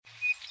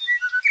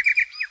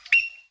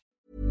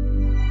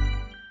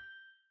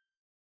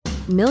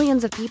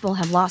Millions of people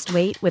have lost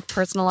weight with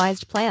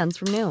personalized plans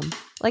from Noom.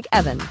 Like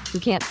Evan, who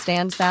can't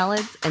stand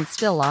salads and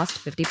still lost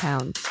 50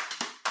 pounds.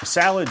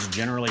 Salads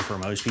generally for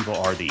most people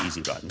are the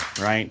easy button,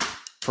 right?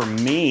 For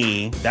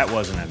me, that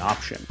wasn't an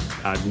option.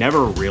 I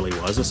never really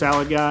was a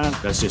salad guy.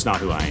 That's just not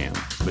who I am.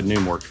 But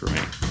Noom worked for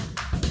me.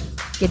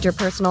 Get your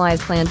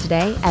personalized plan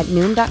today at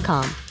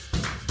Noom.com.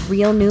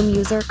 Real Noom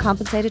user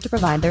compensated to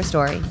provide their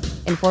story.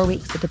 In 4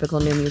 weeks, the typical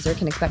Noom user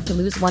can expect to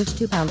lose 1 to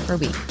 2 pounds per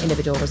week.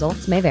 Individual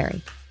results may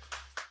vary.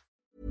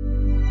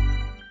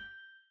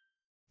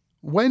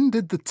 When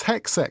did the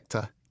tech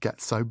sector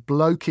get so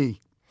blokey?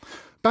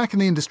 Back in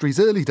the industry's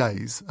early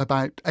days,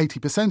 about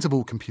 80% of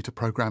all computer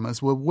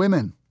programmers were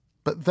women.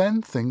 But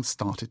then things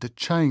started to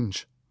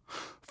change.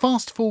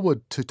 Fast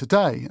forward to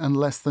today, and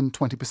less than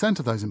 20%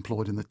 of those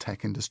employed in the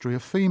tech industry are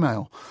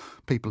female.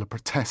 People are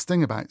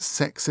protesting about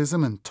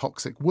sexism and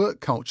toxic work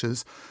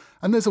cultures,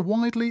 and there's a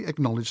widely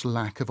acknowledged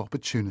lack of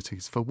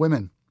opportunities for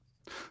women.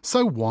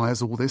 So why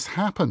has all this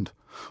happened?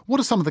 What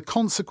are some of the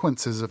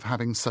consequences of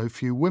having so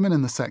few women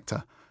in the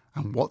sector?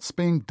 And what's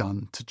being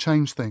done to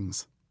change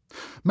things?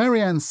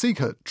 Mary Ann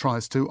Sieghart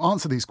tries to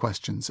answer these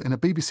questions in a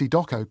BBC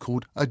doco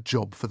called A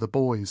Job for the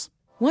Boys.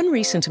 One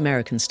recent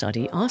American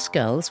study asked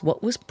girls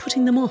what was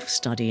putting them off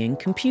studying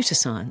computer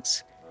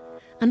science.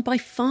 And by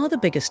far the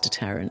biggest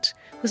deterrent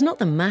was not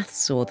the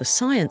maths or the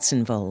science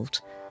involved,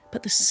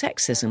 but the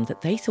sexism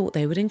that they thought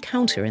they would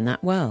encounter in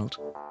that world.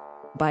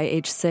 By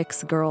age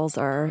 6, girls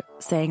are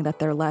saying that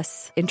they're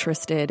less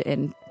interested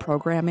in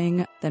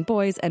programming than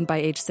boys, and by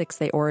age 6,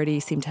 they already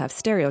seem to have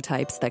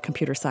stereotypes that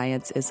computer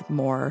science is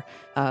more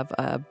of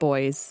a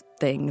boys'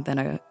 thing than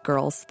a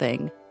girls'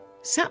 thing.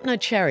 Sapna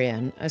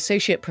Cherian,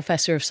 Associate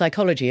Professor of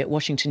Psychology at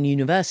Washington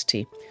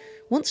University,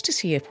 wants to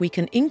see if we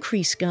can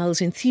increase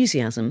girls'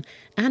 enthusiasm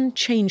and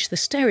change the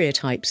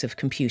stereotypes of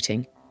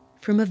computing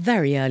from a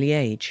very early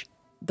age.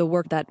 The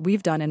work that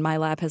we've done in my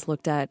lab has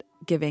looked at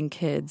giving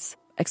kids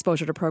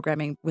exposure to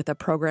programming with a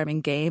programming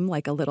game,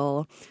 like a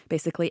little,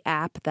 basically,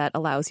 app that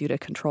allows you to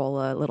control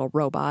a little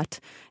robot.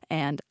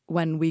 And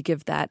when we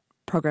give that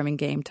programming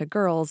game to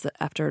girls,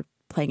 after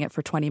playing it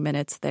for 20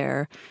 minutes,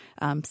 they're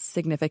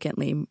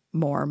significantly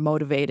more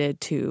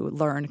motivated to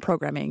learn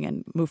programming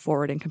and move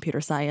forward in computer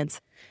science.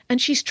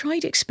 And she's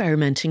tried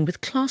experimenting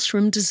with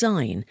classroom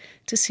design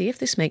to see if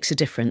this makes a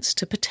difference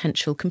to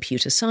potential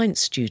computer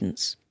science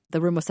students. The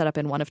room was set up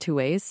in one of two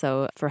ways.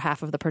 So for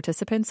half of the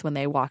participants, when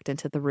they walked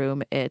into the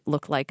room, it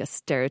looked like a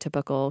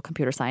stereotypical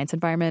computer science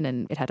environment.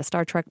 And it had a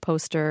Star Trek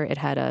poster. It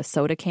had a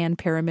soda can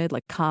pyramid,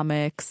 like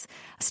comics,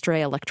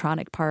 stray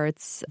electronic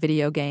parts,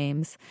 video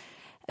games.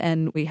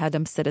 And we had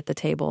them sit at the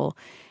table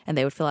and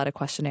they would fill out a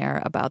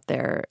questionnaire about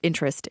their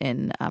interest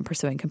in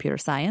pursuing computer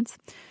science.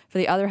 For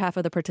the other half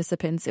of the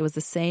participants, it was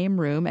the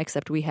same room,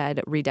 except we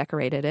had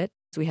redecorated it.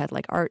 So we had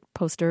like art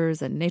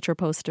posters and nature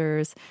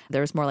posters. There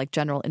was more like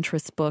general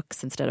interest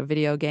books instead of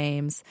video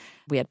games.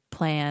 We had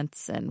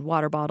plants and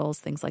water bottles,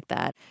 things like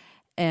that.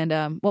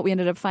 And what we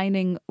ended up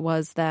finding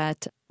was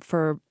that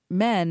for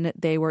men,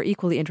 they were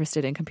equally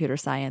interested in computer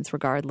science,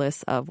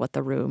 regardless of what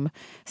the room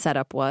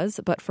setup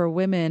was. But for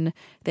women,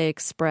 they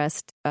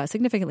expressed a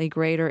significantly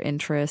greater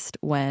interest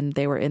when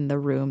they were in the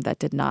room that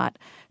did not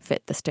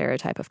fit the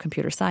stereotype of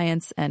computer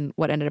science. And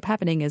what ended up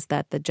happening is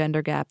that the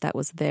gender gap that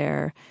was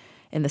there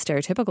in the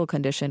stereotypical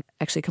condition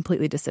actually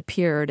completely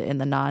disappeared in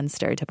the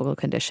non-stereotypical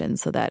condition,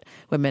 so that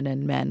women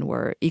and men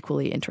were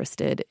equally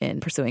interested in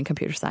pursuing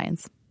computer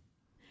science.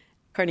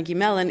 Carnegie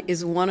Mellon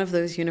is one of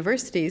those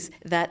universities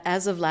that,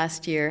 as of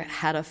last year,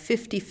 had a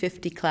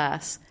 50-50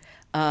 class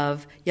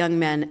of young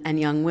men and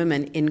young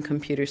women in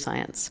computer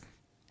science.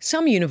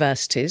 Some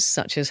universities,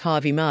 such as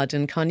Harvey Mudd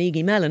and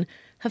Carnegie Mellon,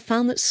 have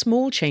found that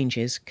small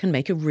changes can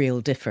make a real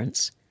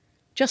difference.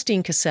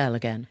 Justine Cassell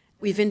again.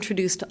 We've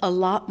introduced a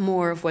lot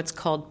more of what's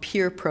called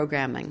peer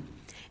programming,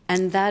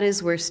 and that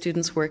is where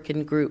students work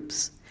in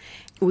groups.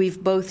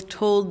 We've both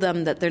told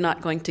them that they're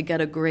not going to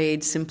get a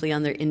grade simply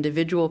on their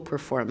individual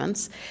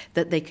performance,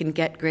 that they can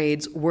get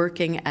grades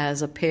working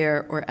as a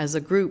pair or as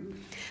a group.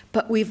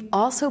 But we've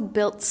also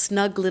built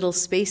snug little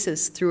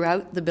spaces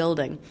throughout the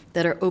building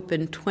that are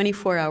open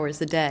 24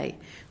 hours a day.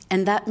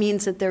 And that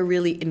means that they're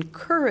really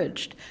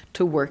encouraged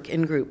to work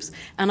in groups.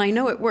 And I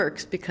know it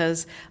works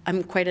because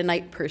I'm quite a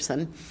night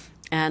person.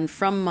 And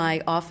from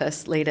my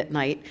office late at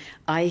night,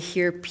 I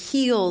hear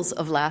peals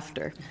of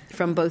laughter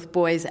from both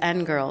boys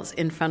and girls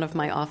in front of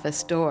my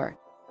office door.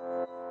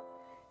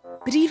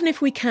 But even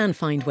if we can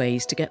find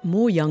ways to get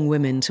more young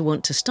women to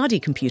want to study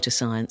computer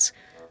science,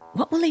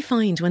 what will they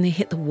find when they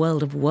hit the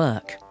world of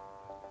work?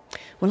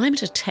 Well, I'm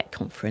at a tech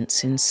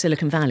conference in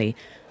Silicon Valley.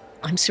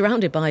 I'm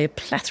surrounded by a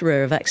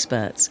plethora of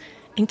experts,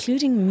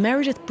 including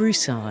Meredith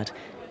Broussard,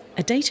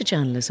 a data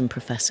journalism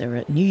professor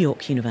at New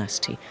York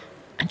University.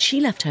 And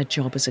she left her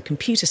job as a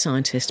computer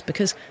scientist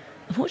because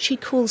of what she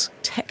calls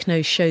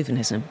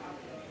techno-chauvinism.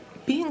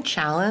 Being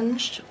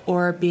challenged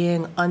or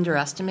being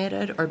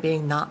underestimated or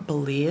being not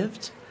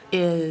believed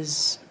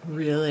is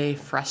really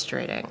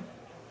frustrating.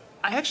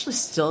 I actually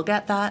still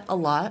get that a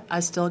lot.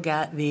 I still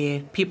get the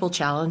people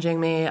challenging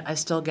me. I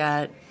still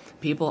get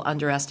people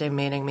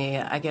underestimating me.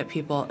 I get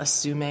people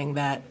assuming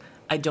that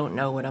I don't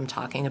know what I'm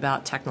talking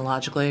about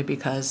technologically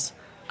because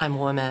I'm a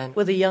woman.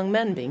 Were the young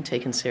men being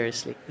taken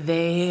seriously?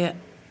 They,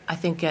 I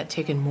think, get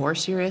taken more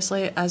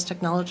seriously as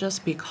technologists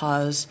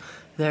because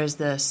there's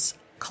this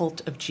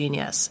cult of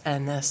genius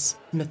and this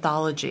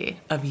mythology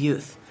of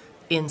youth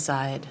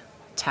inside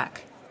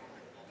tech.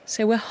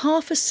 So we're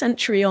half a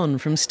century on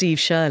from Steve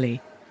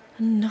Shirley,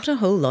 and not a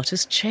whole lot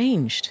has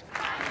changed.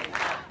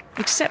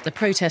 Except the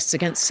protests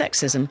against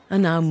sexism are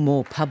now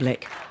more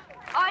public.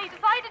 I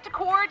decided to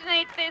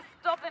coordinate this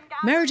Dublin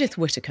gathering. Meredith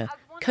Whittaker,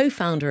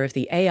 co-founder of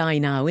the AI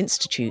Now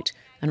Institute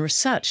and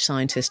research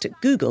scientist at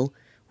Google,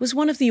 was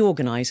one of the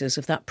organisers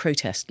of that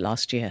protest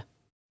last year.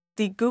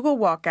 The Google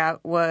walkout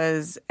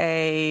was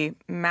a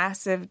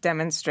massive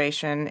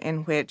demonstration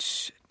in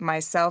which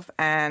myself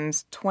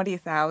and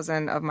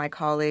 20,000 of my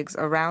colleagues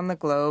around the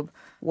globe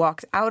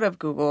walked out of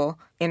Google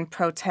in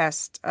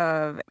protest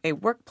of a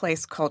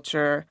workplace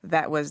culture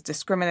that was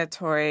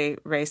discriminatory,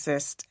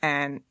 racist,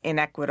 and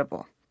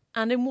inequitable.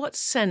 And in what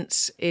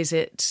sense is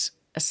it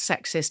a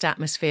sexist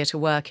atmosphere to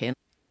work in?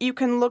 You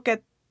can look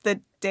at the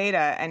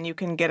data and you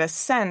can get a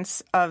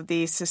sense of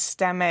the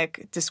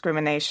systemic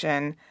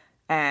discrimination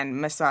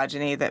and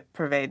misogyny that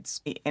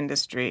pervades the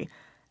industry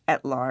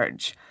at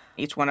large.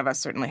 Each one of us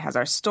certainly has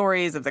our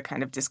stories of the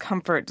kind of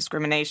discomfort,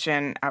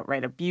 discrimination,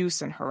 outright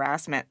abuse, and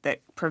harassment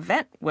that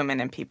prevent women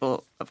and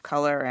people of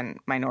color and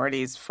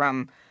minorities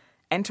from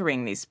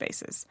entering these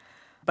spaces.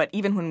 But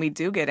even when we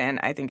do get in,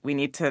 I think we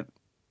need to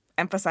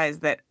emphasize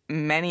that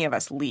many of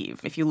us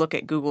leave. If you look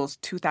at Google's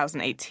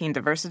 2018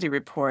 diversity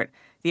report,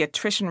 the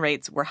attrition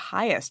rates were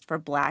highest for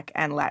Black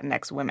and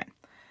Latinx women.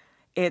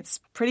 It's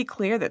pretty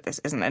clear that this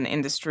isn't an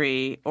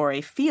industry or a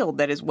field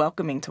that is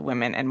welcoming to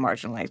women and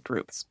marginalized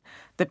groups.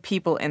 The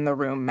people in the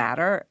room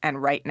matter,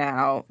 and right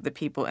now the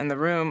people in the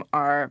room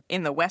are,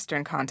 in the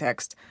Western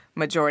context,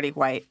 majority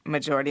white,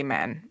 majority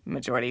men,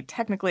 majority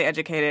technically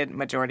educated,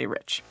 majority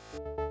rich.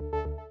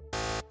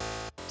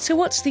 So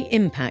what's the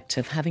impact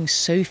of having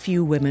so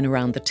few women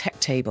around the tech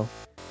table?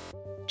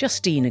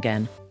 Justine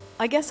again.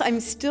 I guess I'm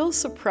still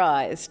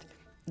surprised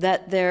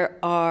that there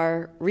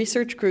are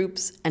research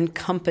groups and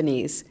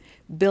companies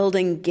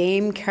building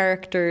game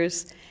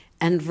characters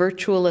and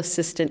virtual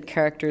assistant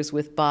characters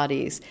with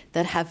bodies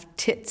that have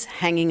tits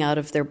hanging out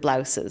of their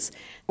blouses,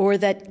 or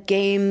that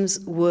games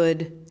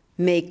would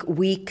make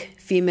weak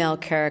female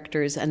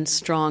characters and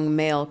strong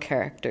male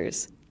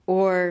characters,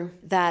 or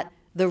that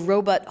the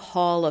Robot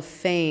Hall of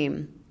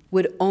Fame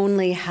would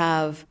only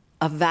have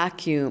a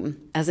vacuum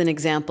as an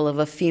example of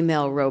a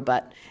female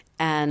robot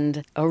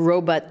and a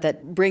robot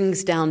that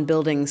brings down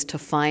buildings to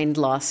find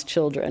lost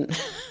children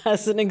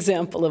as an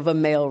example of a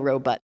male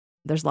robot.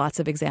 There's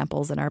lots of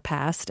examples in our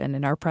past and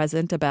in our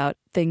present about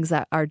things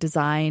that are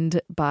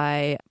designed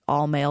by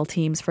all-male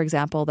teams, for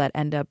example, that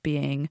end up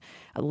being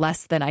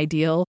less than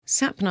ideal.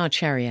 Sapna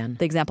Cherian.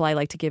 The example I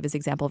like to give is the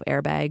example of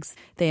airbags.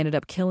 They ended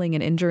up killing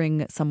and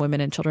injuring some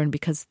women and children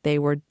because they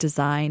were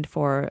designed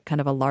for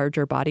kind of a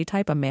larger body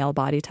type, a male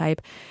body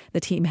type. The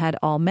team had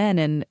all men,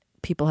 and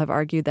people have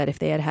argued that if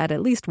they had had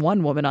at least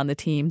one woman on the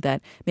team,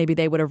 that maybe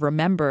they would have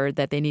remembered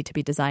that they need to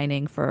be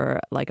designing for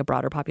like a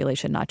broader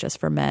population, not just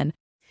for men.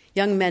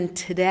 Young men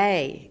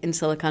today in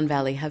Silicon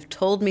Valley have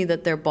told me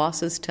that their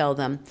bosses tell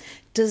them,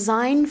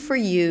 design for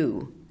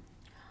you.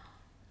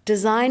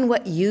 Design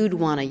what you'd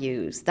want to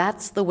use.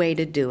 That's the way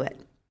to do it.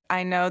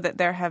 I know that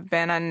there have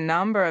been a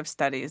number of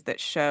studies that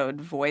showed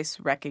voice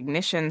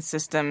recognition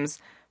systems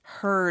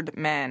heard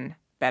men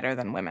better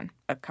than women.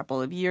 A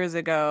couple of years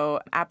ago,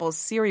 Apple's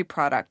Siri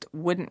product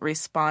wouldn't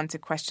respond to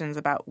questions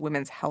about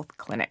women's health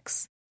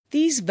clinics.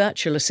 These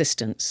virtual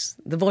assistants,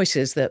 the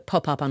voices that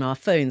pop up on our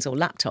phones or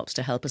laptops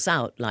to help us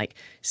out, like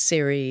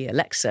Siri,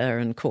 Alexa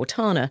and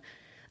Cortana,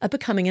 are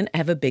becoming an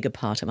ever bigger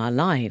part of our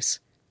lives.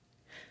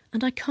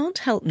 And I can't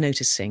help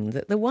noticing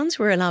that the ones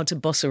we're allowed to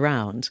boss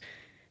around,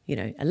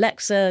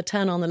 Alexa,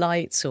 turn on the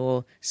lights,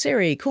 or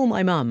Siri, call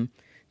my mum,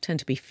 tend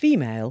to be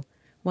female,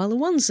 while the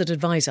ones that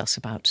advise us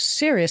about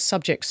serious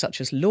subjects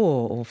such as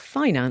law or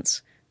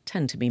finance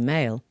tend to be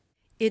male.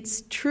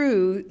 It's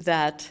true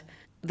that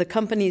the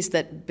companies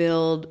that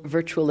build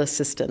virtual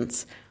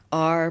assistants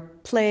are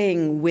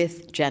playing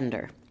with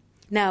gender.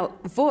 Now,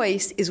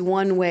 voice is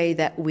one way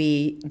that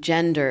we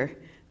gender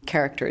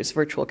characters,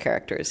 virtual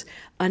characters.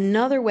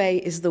 Another way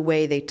is the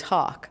way they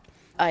talk.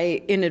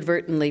 I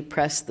inadvertently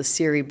press the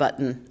Siri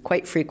button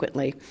quite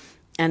frequently.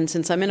 And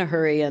since I'm in a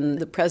hurry and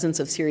the presence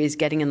of Siri is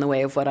getting in the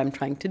way of what I'm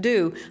trying to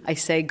do, I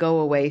say, go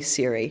away,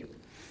 Siri.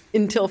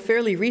 Until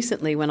fairly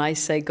recently, when I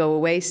say, go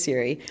away,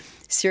 Siri,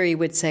 Siri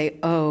would say,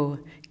 oh,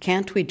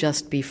 can't we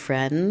just be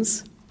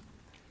friends?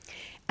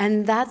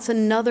 And that's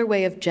another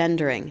way of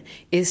gendering,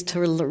 is to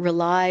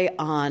rely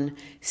on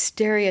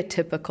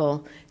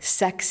stereotypical,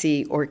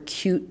 sexy, or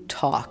cute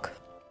talk.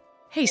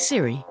 Hey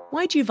Siri,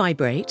 why do you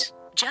vibrate?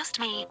 Just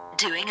me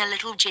doing a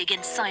little jig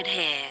inside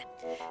here.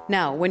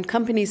 Now, when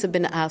companies have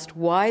been asked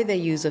why they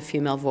use a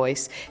female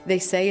voice, they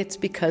say it's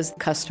because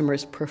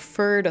customers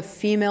preferred a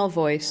female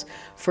voice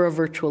for a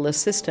virtual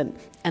assistant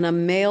and a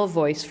male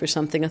voice for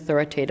something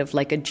authoritative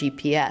like a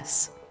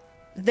GPS.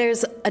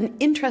 There's an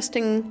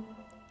interesting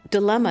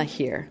dilemma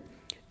here.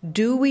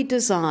 Do we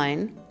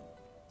design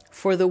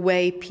for the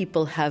way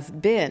people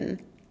have been,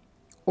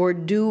 or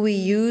do we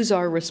use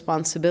our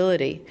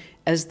responsibility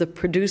as the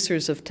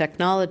producers of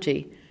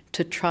technology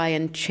to try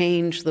and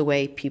change the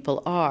way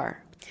people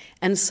are?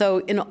 And so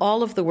in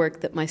all of the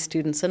work that my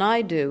students and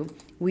I do,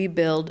 we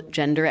build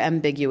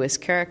gender-ambiguous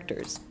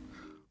characters.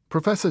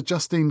 Professor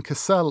Justine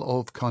Cassell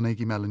of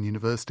Carnegie Mellon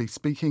University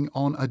speaking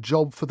on A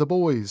Job for the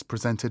Boys,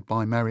 presented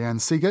by Mary Ann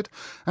Sieghart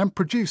and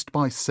produced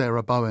by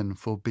Sarah Bowen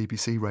for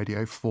BBC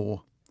Radio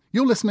 4.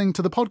 You're listening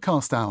to the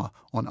Podcast Hour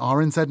on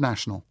RNZ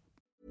National.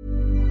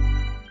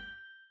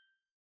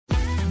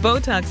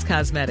 Botox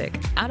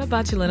Cosmetic, out of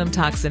botulinum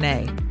toxin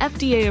A,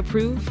 FDA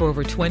approved for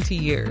over 20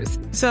 years.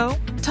 So,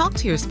 talk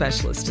to your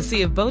specialist to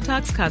see if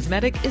Botox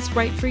Cosmetic is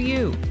right for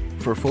you.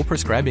 For full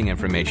prescribing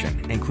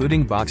information,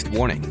 including boxed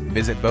warning,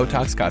 visit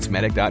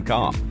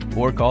BotoxCosmetic.com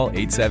or call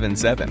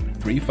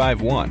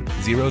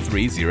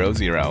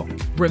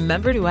 877-351-0300.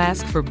 Remember to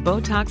ask for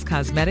Botox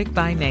Cosmetic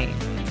by name.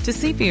 To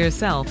see for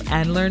yourself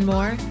and learn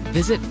more,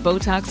 visit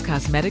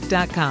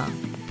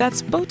BotoxCosmetic.com.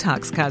 That's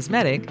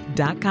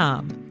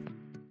BotoxCosmetic.com.